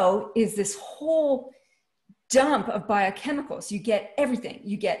flow is this whole dump of biochemicals. You get everything.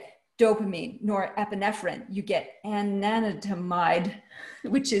 You get dopamine, norepinephrine, you get anandamide,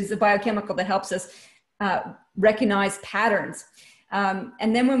 which is a biochemical that helps us recognize patterns.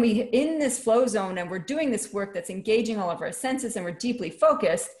 And then when we're in this flow zone and we're doing this work that's engaging all of our senses and we're deeply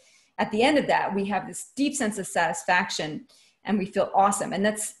focused, at the end of that, we have this deep sense of satisfaction and we feel awesome. And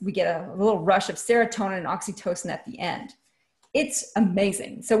we get a little rush of serotonin and oxytocin at the end. It's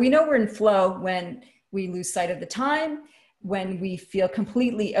amazing. So we know we're in flow when we lose sight of the time, when we feel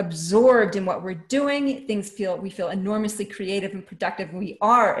completely absorbed in what we're doing. We feel enormously creative and productive. And we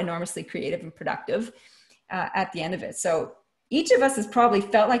are enormously creative and productive at the end of it. So each of us has probably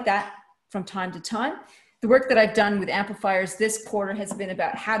felt like that from time to time. The work that I've done with amplifiers this quarter has been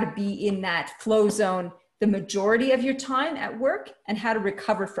about how to be in that flow zone the majority of your time at work and how to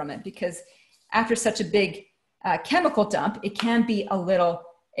recover from it. Because after such a big chemical dump, it can be a little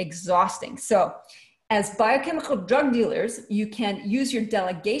exhausting. So as biochemical drug dealers, you can use your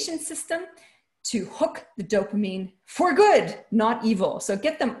delegation system to hook the dopamine for good, not evil. So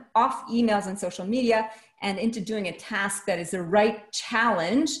get them off emails and social media and into doing a task that is the right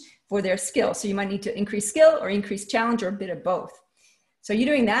challenge for their skill. So you might need to increase skill or increase challenge or a bit of both. So you're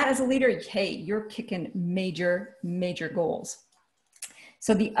doing that as a leader, hey, you're kicking major, major goals.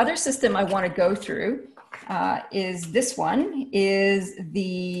 So the other system I want to go through is this one, is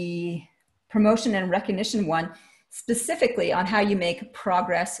the promotion and recognition one, specifically on how you make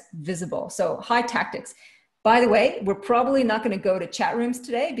progress visible. So high tactics. By the way, we're probably not going to go to chat rooms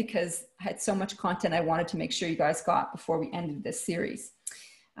today because I had so much content I wanted to make sure you guys got before we ended this series.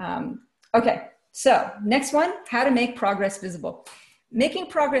 Okay, so next one, how to make progress visible. Making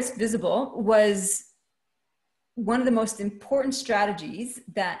progress visible was one of the most important strategies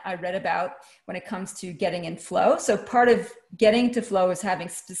that I read about when it comes to getting in flow. So part of getting to flow is having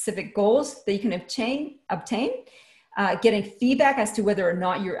specific goals that you can obtain, getting feedback as to whether or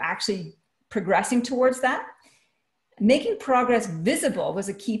not you're actually progressing towards that. Making progress visible was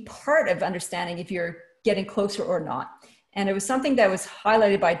a key part of understanding if you're getting closer or not. And it was something that was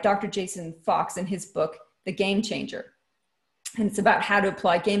highlighted by Dr. Jason Fox in his book, The Game Changer. And it's about how to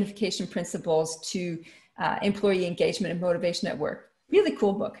apply gamification principles to employee engagement and motivation at work. Really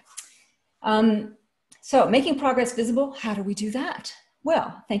cool book. So making progress visible, how do we do that?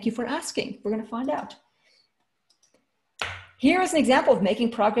 Well, thank you for asking. We're going to find out. Here is an example of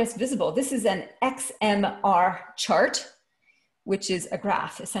making progress visible. This is an XMR chart, which is a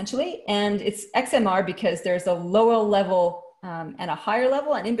graph essentially. And it's XMR because there's a lower level and a higher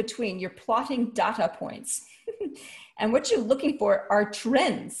level, and in between you're plotting data points. And what you're looking for are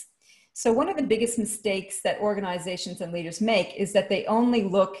trends. So one of the biggest mistakes that organizations and leaders make is that they only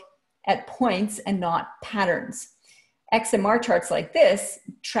look at points and not patterns. XMR charts like this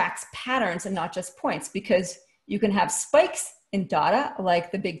tracks patterns and not just points, because you can have spikes in data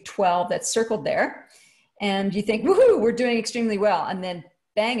like the big 12 that's circled there. And you think, woohoo, we're doing extremely well. And then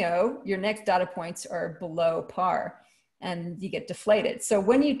bango, your next data points are below par and you get deflated. So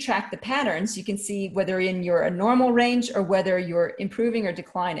when you track the patterns, you can see whether you're a normal range or whether you're improving or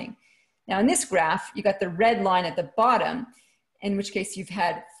declining. Now in this graph, you got the red line at the bottom, in which case you've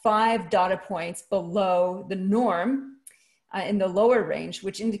had 5 data points below the norm in the lower range,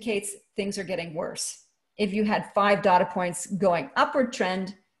 which indicates things are getting worse. If you had 5 data points going upward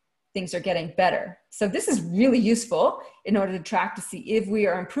trend, things are getting better. So this is really useful in order to track to see if we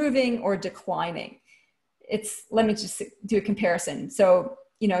are improving or declining. Let me just do a comparison. So,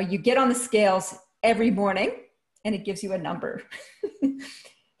 you get on the scales every morning and it gives you a number.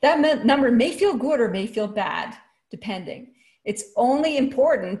 That number may feel good or may feel bad, depending. It's only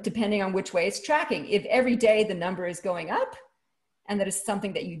important depending on which way it's tracking. If every day the number is going up and that is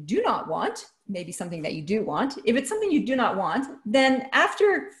something that you do not want, maybe something that you do want. If it's something you do not want, then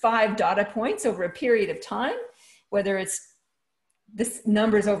after 5 data points over a period of time, whether it's this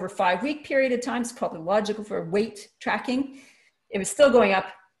number is over a 5-week period of time, it's probably logical for weight tracking. If it's still going up,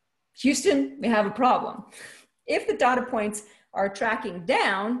 Houston, we have a problem. If the data points are tracking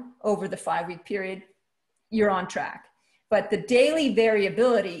down over the 5-week period, you're on track. But the daily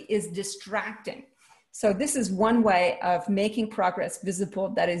variability is distracting. So this is one way of making progress visible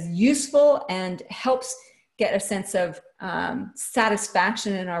that is useful and helps get a sense of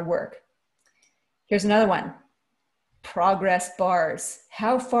satisfaction in our work. Here's another one. Progress bars.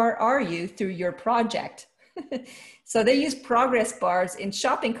 How far are you through your project? So they use progress bars in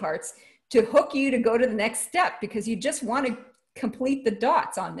shopping carts to hook you to go to the next step because you just want to complete the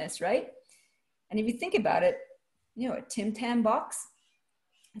dots on this, right? And if you think about it, a Tim Tam box,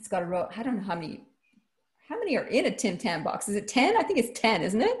 it's got a row. I don't know how many are in a Tim Tam box. Is it 10? I think it's 10,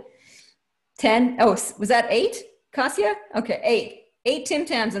 isn't it? 10. Oh, was that 8, Kasia? Okay, 8 Tim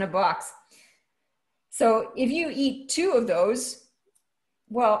Tams in a box. So if you eat 2 of those,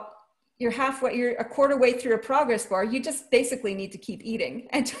 well, you're a quarter way through a progress bar. You just basically need to keep eating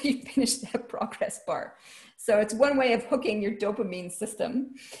until you finish that progress bar. So it's one way of hooking your dopamine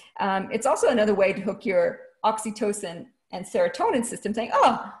system. It's also another way to hook your oxytocin and serotonin system, saying,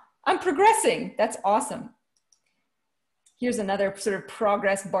 oh, I'm progressing. That's awesome. Here's another sort of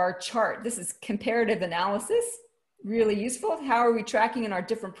progress bar chart. This is comparative analysis, really useful. How are we tracking in our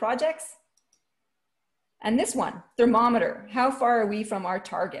different projects? And this one, thermometer. How far are we from our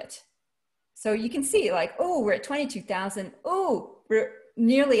target? So you can see like, oh, we're at 22,000. Oh, we're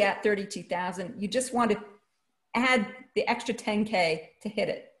nearly at 32,000. You just want to add the extra 10K to hit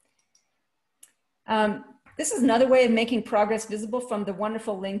it. This is another way of making progress visible from the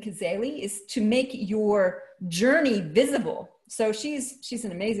wonderful Lynn Kazali, is to make your journey visible. So she's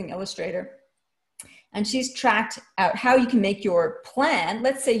an amazing illustrator, and she's tracked out how you can make your plan.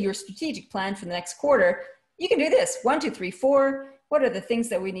 Let's say your strategic plan for the next quarter. You can do this: 1, 2, 3, 4. What are the things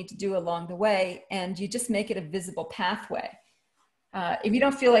that we need to do along the way? And you just make it a visible pathway. If you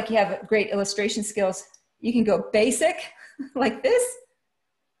don't feel like you have great illustration skills, you can go basic like this.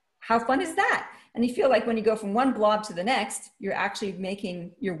 How fun is that? And you feel like when you go from one blob to the next, you're actually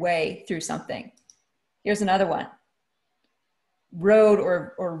making your way through something. Here's another one. Road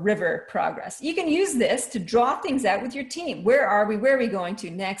or river progress. You can use this to draw things out with your team. Where are we? Where are we going to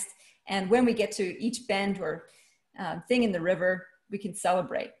next? And when we get to each bend or thing in the river, we can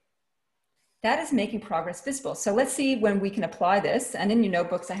celebrate. That is making progress visible. So let's see when we can apply this. And in your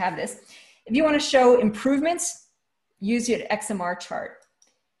notebooks, I have this. If you want to show improvements, use your XMR chart.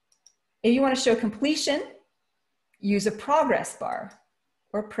 If you want to show completion, use a progress bar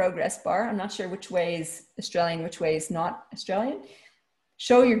or progress bar. I'm not sure which way is Australian, which way is not Australian.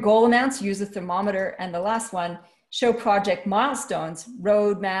 Show your goal amounts, use a thermometer. And the last one, show project milestones,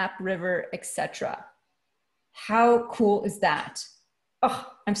 roadmap, river, etc. How cool is that?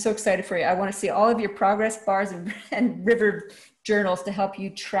 Oh, I'm so excited for you. I want to see all of your progress bars and river journals to help you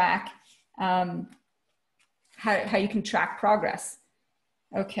track how you can track progress.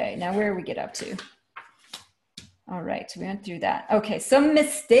 Okay, now where we get up to? All right, so we went through that. Okay, some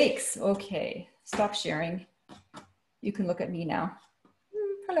mistakes. Okay, stop sharing. You can look at me now.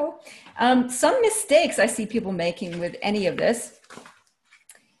 Hello. Some mistakes I see people making with any of this.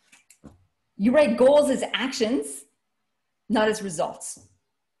 You write goals as actions, not as results.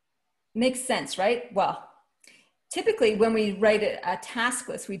 Makes sense, right? Well, typically when we write a task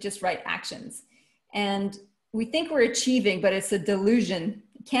list, we just write actions. And we think we're achieving, but it's a delusion.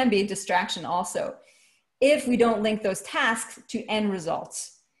 It can be a distraction also, if we don't link those tasks to end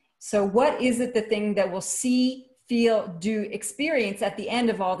results. So what is it the thing that we'll see, feel, do, experience at the end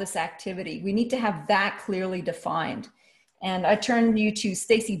of all this activity? We need to have that clearly defined. And I turn you to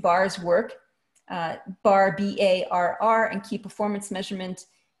Stacey Barr's work, Barr, B-A-R-R, and key performance measurement.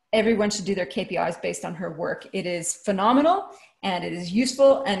 Everyone should do their KPIs based on her work. It is phenomenal, and it is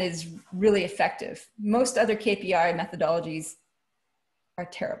useful, and is really effective. Most other KPI methodologies are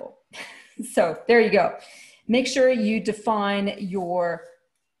terrible. So there you go. Make sure you define your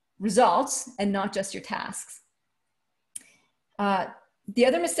results and not just your tasks. The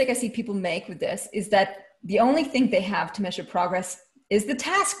other mistake I see people make with this is that the only thing they have to measure progress is the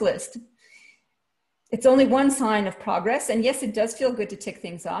task list. It's only one sign of progress. And yes, it does feel good to tick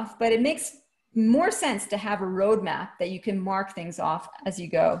things off, but it makes more sense to have a roadmap that you can mark things off as you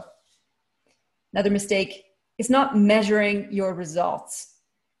go. Another mistake is not measuring your results.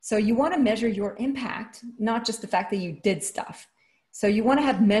 So you want to measure your impact, not just the fact that you did stuff. So you want to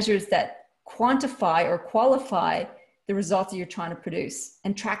have measures that quantify or qualify the results that you're trying to produce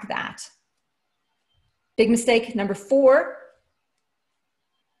and track that. Big mistake number 4,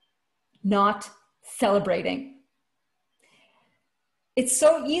 not celebrating. It's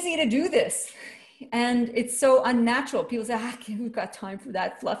so easy to do this, and it's so unnatural. People say, we've got time for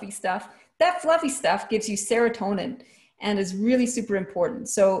that fluffy stuff. That fluffy stuff gives you serotonin and is really super important.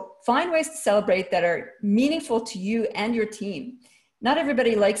 So find ways to celebrate that are meaningful to you and your team. Not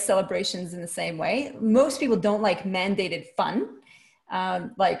everybody likes celebrations in the same way. Most people don't like mandated fun.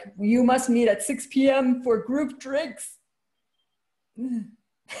 Like, you must meet at 6 p.m. for group drinks.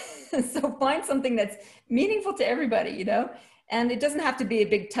 So find something that's meaningful to everybody, you know? And it doesn't have to be a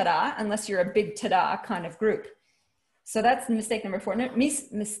big ta-da unless you're a big ta-da kind of group. So that's mistake number 4.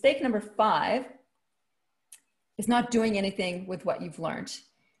 Mistake number 5 is not doing anything with what you've learned.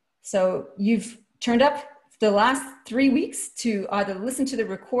 So you've turned up the last 3 weeks to either listen to the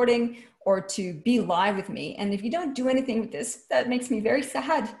recording or to be live with me. And if you don't do anything with this, that makes me very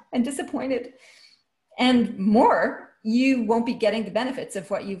sad and disappointed. And more, you won't be getting the benefits of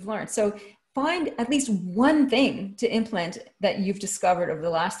what you've learned. So find at least one thing to implement that you've discovered over the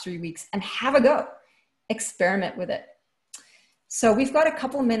last 3 weeks and have a go. Experiment with it. So we've got a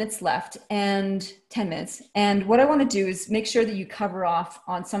couple of minutes left, and 10 minutes. And what I want to do is make sure that you cover off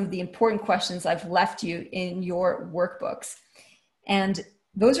on some of the important questions I've left you in your workbooks. And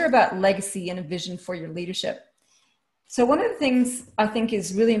those are about legacy and a vision for your leadership. So one of the things I think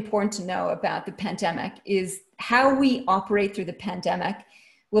is really important to know about the pandemic is how we operate through the pandemic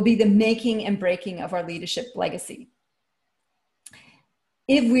will be the making and breaking of our leadership legacy.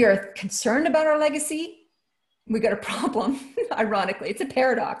 If we are concerned about our legacy, we got a problem. Ironically, it's a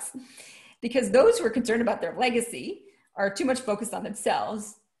paradox, because those who are concerned about their legacy are too much focused on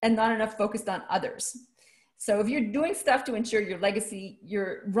themselves and not enough focused on others. So if you're doing stuff to ensure your legacy,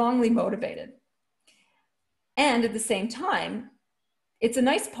 you're wrongly motivated. And at the same time, it's a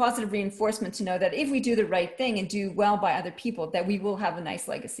nice positive reinforcement to know that if we do the right thing and do well by other people, that we will have a nice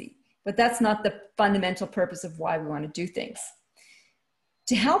legacy. But that's not the fundamental purpose of why we want to do things.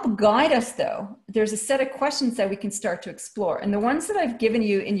 To help guide us, though, there's a set of questions that we can start to explore. And the ones that I've given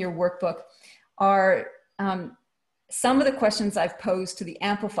you in your workbook are some of the questions I've posed to the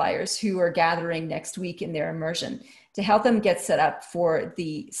amplifiers who are gathering next week in their immersion to help them get set up for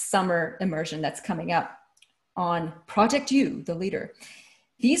the summer immersion that's coming up on Project You, the leader.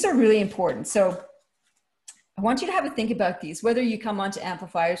 These are really important. So I want you to have a think about these, whether you come onto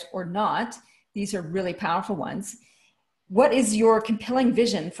amplifiers or not. These are really powerful ones. What is your compelling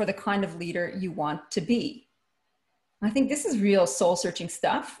vision for the kind of leader you want to be? I think this is real soul-searching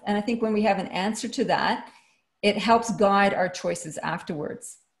stuff. And I think when we have an answer to that, it helps guide our choices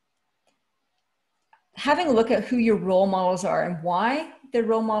afterwards. Having a look at who your role models are and why they're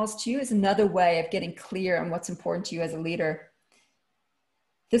role models to you is another way of getting clear on what's important to you as a leader.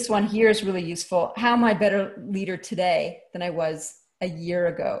 This one here is really useful. How am I a better leader today than I was a year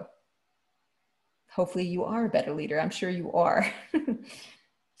ago? Hopefully you are a better leader. I'm sure you are.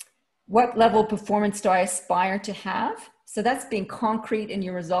 What level of performance do I aspire to have? So that's being concrete in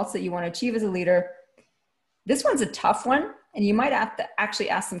your results that you want to achieve as a leader. This one's a tough one, and you might have to actually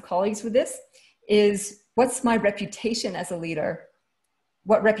ask some colleagues with this, is what's my reputation as a leader?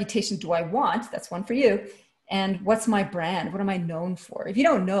 What reputation do I want? That's one for you. And what's my brand? What am I known for? If you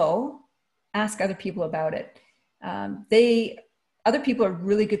don't know, ask other people about it. Other people are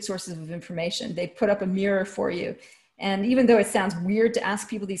really good sources of information. They put up a mirror for you. And even though it sounds weird to ask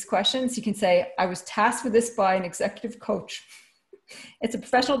people these questions, you can say, I was tasked with this by an executive coach. It's a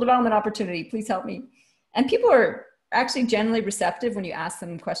professional development opportunity. Please help me. And people are actually generally receptive when you ask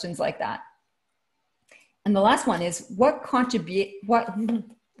them questions like that. And the last one is, what contribution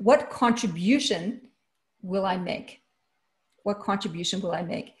will I make? What contribution will I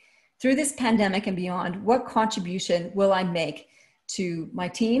make? Through this pandemic and beyond, what contribution will I make to my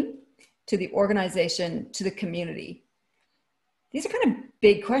team, to the organization, to the community? These are kind of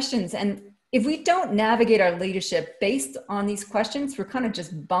big questions. And if we don't navigate our leadership based on these questions, we're kind of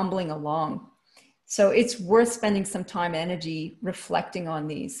just bumbling along. So it's worth spending some time and energy reflecting on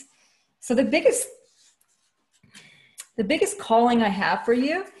these. So the biggest calling I have for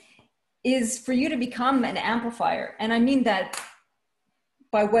you is for you to become an amplifier. And I mean that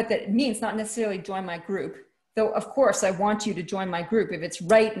by what that means, not necessarily join my group. Though, of course, I want you to join my group. If it's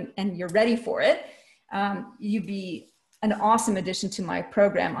right and you're ready for it, you'd be an awesome addition to my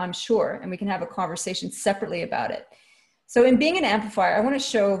program, I'm sure. And we can have a conversation separately about it. So in being an amplifier, I want to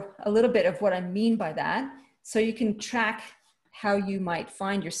show a little bit of what I mean by that, so you can track how you might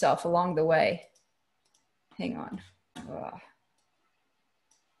find yourself along the way. Hang on.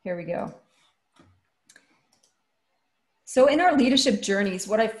 Here we go. So in our leadership journeys,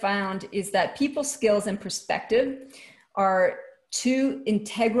 what I found is that people skills and perspective are two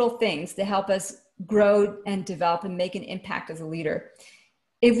integral things to help us grow and develop and make an impact as a leader.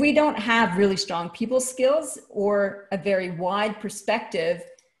 If we don't have really strong people skills or a very wide perspective,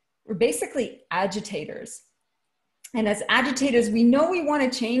 we're basically agitators. And as agitators, we know we want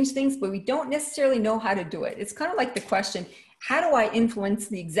to change things, but we don't necessarily know how to do it. It's kind of like the question, how do I influence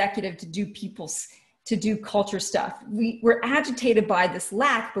the executive to do culture stuff? We're agitated by this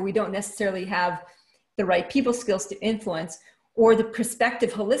lack, but we don't necessarily have the right people skills to influence, or the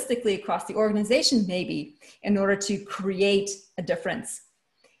perspective holistically across the organization, maybe, in order to create a difference.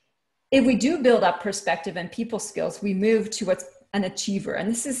 If we do build up perspective and people skills, we move to what's an achiever. And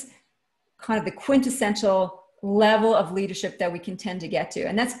this is kind of the quintessential level of leadership that we can tend to get to.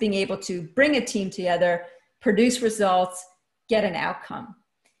 And that's being able to bring a team together, produce results, get an outcome.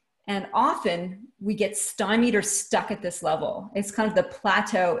 And often we get stymied or stuck at this level. It's kind of the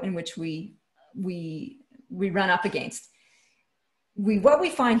plateau in which we run up against. What we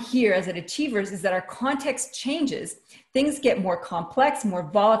find here as achievers is that our context changes. Things get more complex, more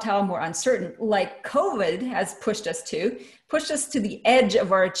volatile, more uncertain, like COVID has pushed us to the edge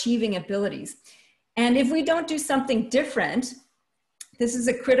of our achieving abilities. And if we don't do something different, this is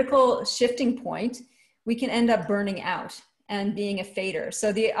a critical shifting point, we can end up burning out and being a fader.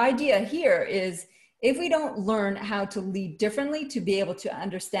 So the idea here is, if we don't learn how to lead differently, to be able to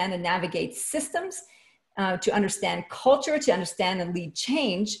understand and navigate systems, to understand culture, to understand and lead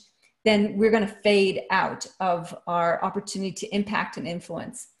change, then we're going to fade out of our opportunity to impact and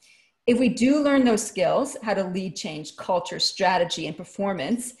influence. If we do learn those skills, how to lead change, culture, strategy, and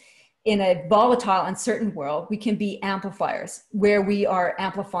performance in a volatile, uncertain world, we can be amplifiers, where we are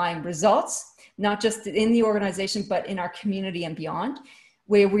amplifying results, not just in the organization, but in our community and beyond,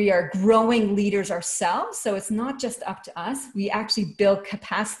 where we are growing leaders ourselves. So it's not just up to us. We actually build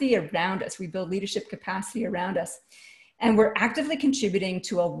capacity around us. We build leadership capacity around us. And we're actively contributing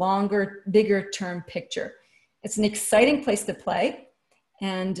to a longer, bigger term picture. It's an exciting place to play.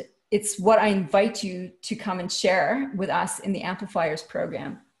 And it's what I invite you to come and share with us in the Amplifiers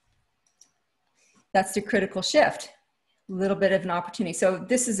program. That's the critical shift. A little bit of an opportunity. So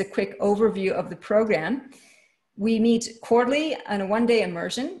this is a quick overview of the program. We meet quarterly on a one-day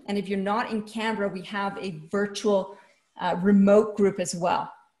immersion. And if you're not in Canberra, we have a virtual remote group as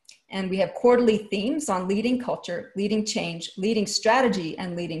well. And we have quarterly themes on leading culture, leading change, leading strategy,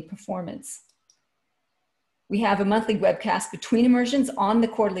 and leading performance. We have a monthly webcast between immersions on the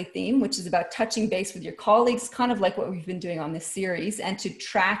quarterly theme, which is about touching base with your colleagues, kind of like what we've been doing on this series, and to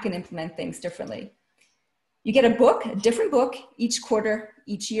track and implement things differently. You get a book, a different book each quarter.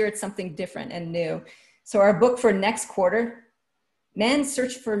 Each year it's something different and new. So our book for next quarter, Man's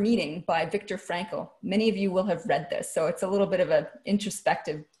Search for Meaning by Viktor Frankl. Many of you will have read this, so it's a little bit of an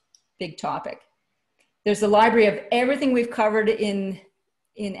introspective big topic. There's a library of everything we've covered in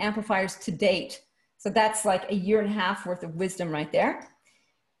amplifiers to date. So that's like a year and a half worth of wisdom right there.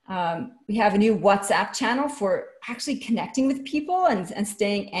 We have a new WhatsApp channel for actually connecting with people and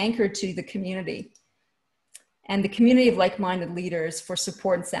staying anchored to the community. And the community of like-minded leaders for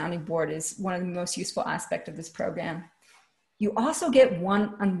support and sounding board is one of the most useful aspects of this program. You also get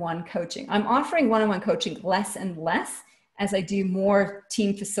one-on-one coaching. I'm offering one-on-one coaching less and less as I do more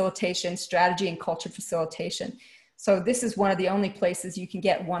team facilitation, strategy, and culture facilitation. So this is one of the only places you can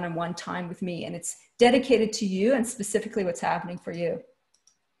get one-on-one time with me, and it's dedicated to you and specifically what's happening for you.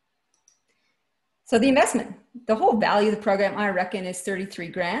 So the investment, the whole value of the program, I reckon, is 33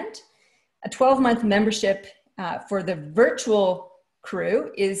 grand. A 12-month membership for the virtual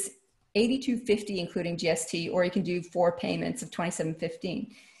crew is $82.50, including GST, or you can do 4 payments of $27.15.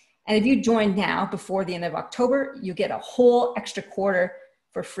 And if you join now before the end of October, you get a whole extra quarter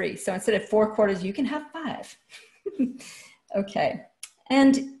for free. So instead of 4 quarters, you can have 5. Okay.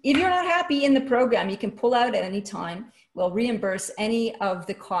 And if you're not happy in the program, you can pull out at any time. We'll reimburse any of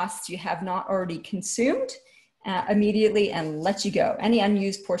the costs you have not already consumed immediately and let you go, any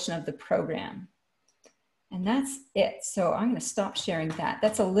unused portion of the program. And that's it. So I'm going to stop sharing that.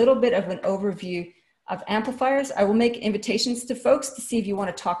 That's a little bit of an overview of amplifiers. I will make invitations to folks to see if you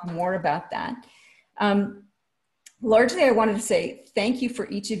want to talk more about that. Largely, I wanted to say thank you for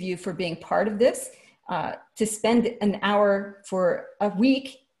each of you for being part of this. To spend an hour for a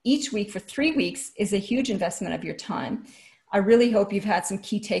week, each week for 3 weeks is a huge investment of your time. I really hope you've had some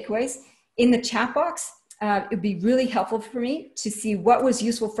key takeaways. In the chat box, it would be really helpful for me to see what was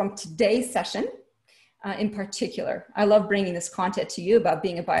useful from today's session. In particular, I love bringing this content to you about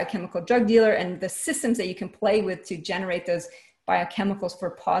being a biochemical drug dealer and the systems that you can play with to generate those biochemicals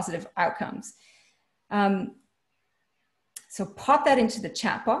for positive outcomes. So pop that into the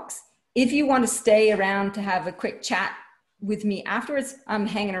chat box. If you want to stay around to have a quick chat with me afterwards, I'm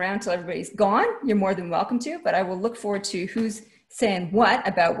hanging around till everybody's gone. You're more than welcome to, but I will look forward to who's saying what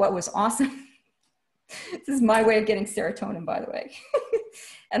about what was awesome. This is my way of getting serotonin, by the way,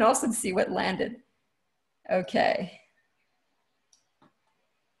 and also to see what landed. Okay.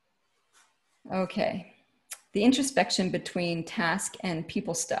 Okay. The introspection between task and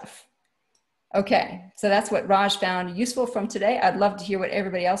people stuff. Okay. So that's what Raj found useful from today. I'd love to hear what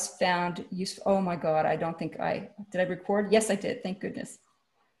everybody else found useful. Oh my God. I don't think did I record? Yes, I did. Thank goodness.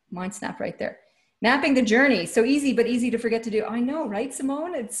 Mine snapped right there. Mapping the journey. So easy, but easy to forget to do. I know, right,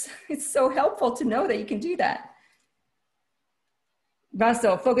 Simone? It's so helpful to know that you can do that.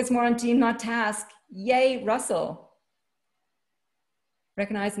 Russell, focus more on team, not task. Yay, Russell.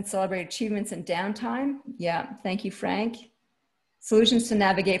 Recognize and celebrate achievements and downtime. Yeah, thank you, Frank. Solutions to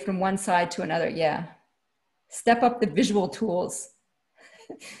navigate from one side to another. Yeah. Step up the visual tools.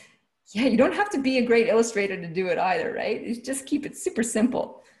 Yeah, you don't have to be a great illustrator to do it either, right? You just keep it super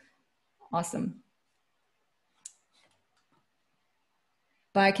simple. Awesome.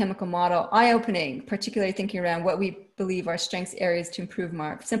 Biochemical model, eye-opening, particularly thinking around what we believe are strengths areas to improve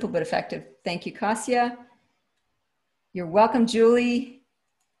more. Simple but effective. Thank you, Kasia. You're welcome, Julie.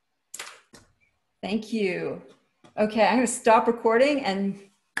 Thank you. Okay, I'm going to stop recording and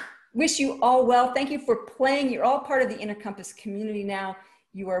wish you all well. Thank you for playing. You're all part of the Inner Compass community now.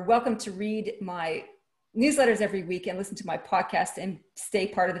 You are welcome to read my newsletters every week and listen to my podcast and stay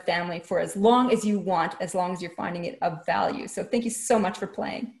part of the family for as long as you want, as long as you're finding it of value. So thank you so much for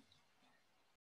playing.